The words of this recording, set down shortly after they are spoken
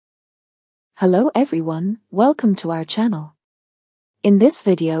Hello everyone, welcome to our channel. In this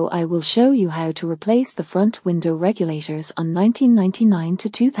video I will show you how to replace the front window regulators on 1999 to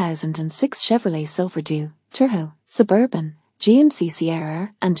 2006 Chevrolet Silverado, Tahoe, Suburban, GMC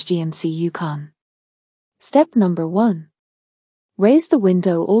Sierra and GMC Yukon. Step number 1. Raise the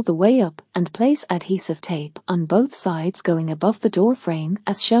window all the way up and place adhesive tape on both sides going above the door frame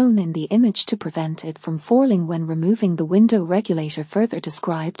as shown in the image to prevent it from falling when removing the window regulator further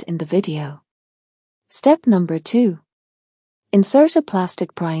described in the video. Step number 2. Insert a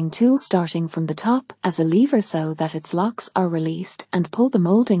plastic prying tool starting from the top as a lever so that its locks are released and pull the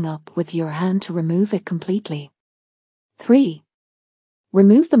molding up with your hand to remove it completely. 3.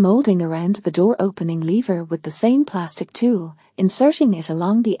 Remove the molding around the door opening lever with the same plastic tool, inserting it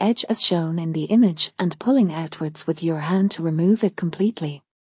along the edge as shown in the image and pulling outwards with your hand to remove it completely.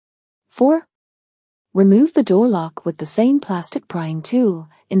 4. Remove the door lock with the same plastic prying tool,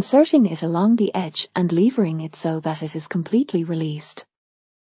 inserting it along the edge and levering it so that it is completely released.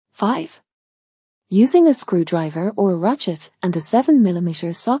 5. Using a screwdriver or a ratchet and a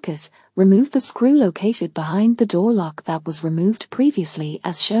 7mm socket, remove the screw located behind the door lock that was removed previously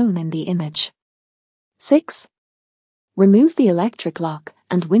as shown in the image. 6. Remove the electric lock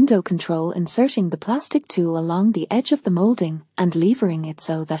and window control inserting the plastic tool along the edge of the molding and levering it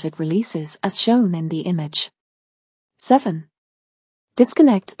so that it releases as shown in the image. 7.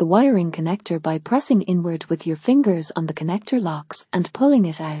 Disconnect the wiring connector by pressing inward with your fingers on the connector locks and pulling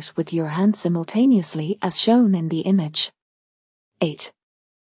it out with your hand simultaneously as shown in the image. 8.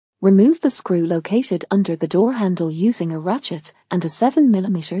 Remove the screw located under the door handle using a ratchet and a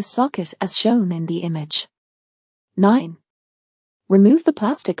 7mm socket as shown in the image. 9. Remove the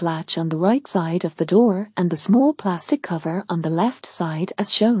plastic latch on the right side of the door and the small plastic cover on the left side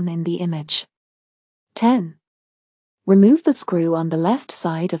as shown in the image. 10. Remove the screw on the left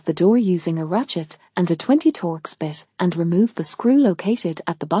side of the door using a ratchet and a 20 Torx bit and remove the screw located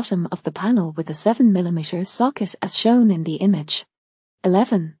at the bottom of the panel with a 7mm socket as shown in the image.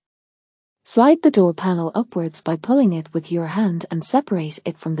 11. Slide the door panel upwards by pulling it with your hand and separate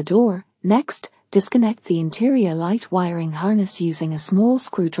it from the door. Next, disconnect the interior light wiring harness using a small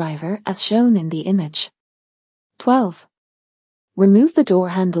screwdriver as shown in the image. 12. Remove the door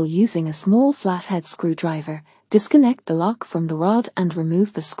handle using a small flathead screwdriver, disconnect the lock from the rod and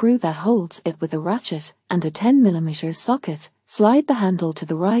remove the screw that holds it with a ratchet and a 10mm socket, slide the handle to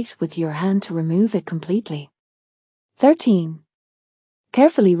the right with your hand to remove it completely. 13.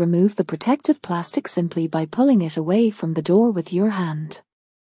 Carefully remove the protective plastic simply by pulling it away from the door with your hand.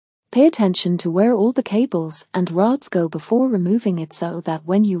 Pay attention to where all the cables and rods go before removing it so that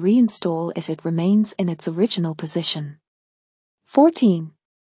when you reinstall it, it remains in its original position. 14.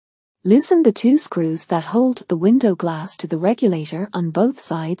 Loosen the 2 screws that hold the window glass to the regulator on both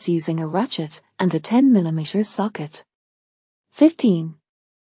sides using a ratchet and a 10mm socket. 15.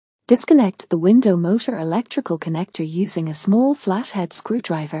 Disconnect the window motor electrical connector using a small flathead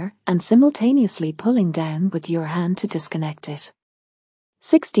screwdriver and simultaneously pulling down with your hand to disconnect it.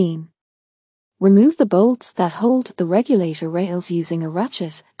 16. Remove the bolts that hold the regulator rails using a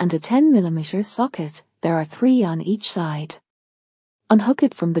ratchet and a 10mm socket, there are 3 on each side. Unhook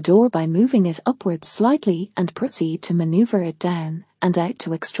it from the door by moving it upwards slightly and proceed to maneuver it down and out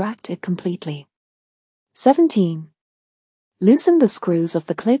to extract it completely. 17. Loosen the screws of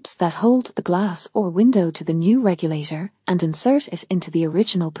the clips that hold the glass or window to the new regulator and insert it into the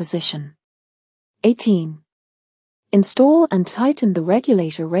original position. 18. Install and tighten the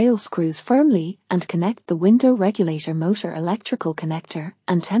regulator rail screws firmly and connect the window regulator motor electrical connector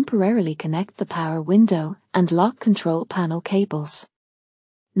and temporarily connect the power window and lock control panel cables.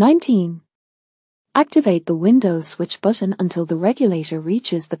 19. Activate the window switch button until the regulator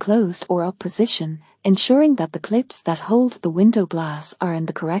reaches the closed or up position, ensuring that the clips that hold the window glass are in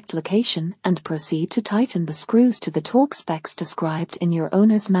the correct location and proceed to tighten the screws to the torque specs described in your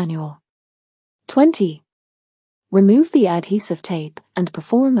owner's manual. 20. Remove the adhesive tape and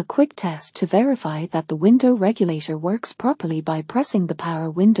perform a quick test to verify that the window regulator works properly by pressing the power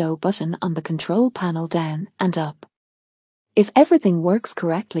window button on the control panel down and up. If everything works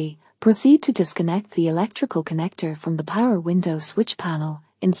correctly, proceed to disconnect the electrical connector from the power window switch panel,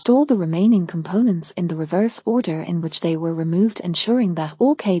 install the remaining components in the reverse order in which they were removed, ensuring that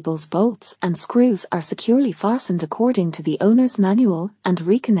all cables, bolts and screws are securely fastened according to the owner's manual, and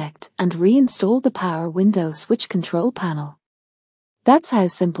reconnect and reinstall the power window switch control panel. That's how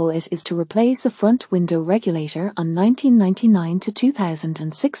simple it is to replace a front window regulator on 1999 to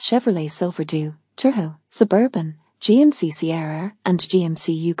 2006 Chevrolet Silverado, Tahoe, Suburban, GMC Sierra and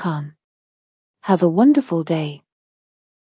GMC Yukon. Have a wonderful day.